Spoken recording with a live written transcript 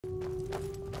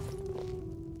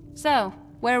So,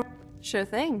 where... Sure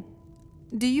thing.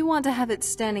 Do you want to have it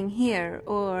standing here,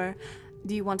 or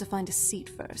do you want to find a seat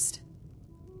first?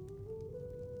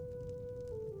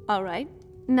 Alright.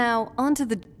 Now, on to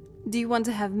the... Do you want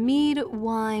to have mead,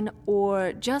 wine,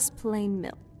 or just plain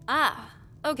milk? Ah,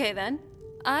 okay then.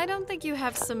 I don't think you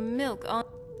have some milk on...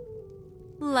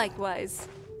 Likewise.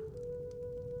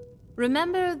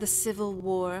 Remember the Civil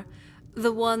War?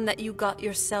 The one that you got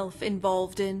yourself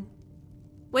involved in?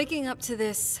 Waking up to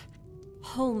this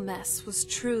whole mess was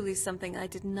truly something I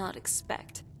did not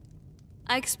expect.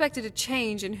 I expected a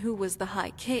change in who was the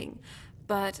High King,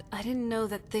 but I didn't know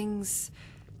that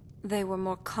they were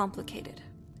more complicated.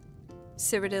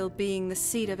 Cyrodiil being the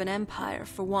seat of an empire,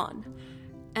 for one.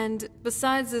 And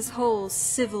besides this whole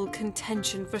civil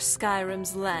contention for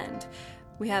Skyrim's land,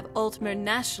 we have Altmer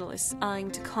nationalists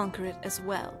eyeing to conquer it as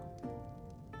well.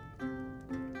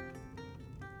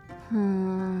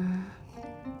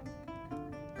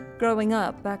 Growing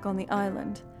up back on the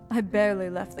island, I barely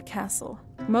left the castle.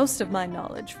 Most of my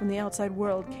knowledge from the outside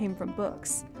world came from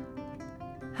books.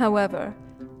 However,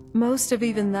 most of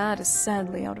even that is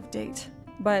sadly out of date,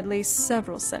 by at least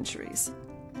several centuries.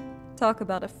 Talk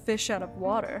about a fish out of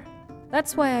water.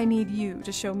 That's why I need you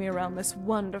to show me around this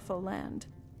wonderful land.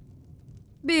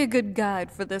 Be a good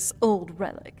guide for this old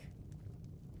relic.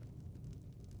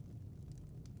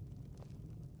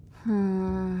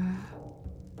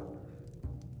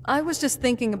 I was just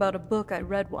thinking about a book I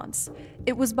read once.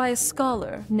 It was by a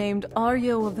scholar named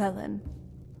Aryo of Ellen.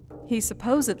 He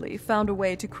supposedly found a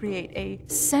way to create a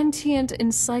sentient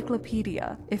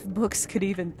encyclopedia, if books could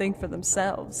even think for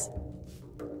themselves.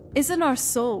 Isn't our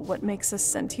soul what makes us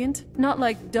sentient? Not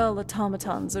like dull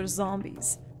automatons or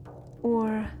zombies.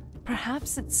 Or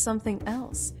perhaps it's something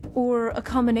else. Or a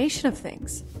combination of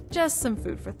things. Just some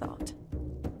food for thought.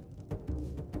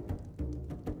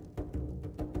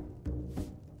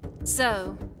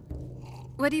 So,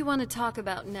 what do you want to talk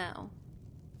about now?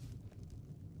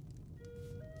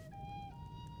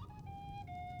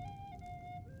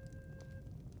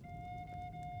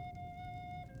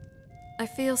 I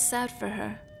feel sad for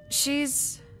her.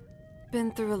 She's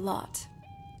been through a lot,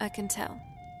 I can tell.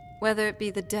 Whether it be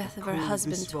the death of her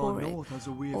husband Torrid,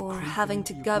 or having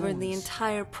to govern the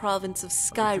entire province of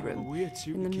Skyrim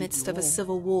in the midst of a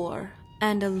civil war,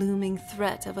 and a looming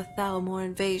threat of a Thalmor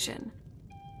invasion.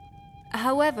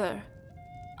 However,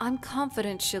 I'm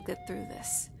confident she'll get through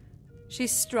this.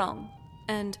 She's strong,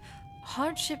 and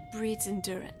hardship breeds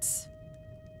endurance.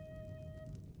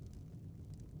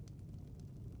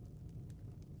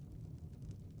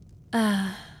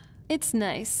 It's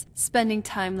nice, spending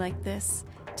time like this,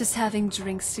 just having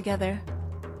drinks together.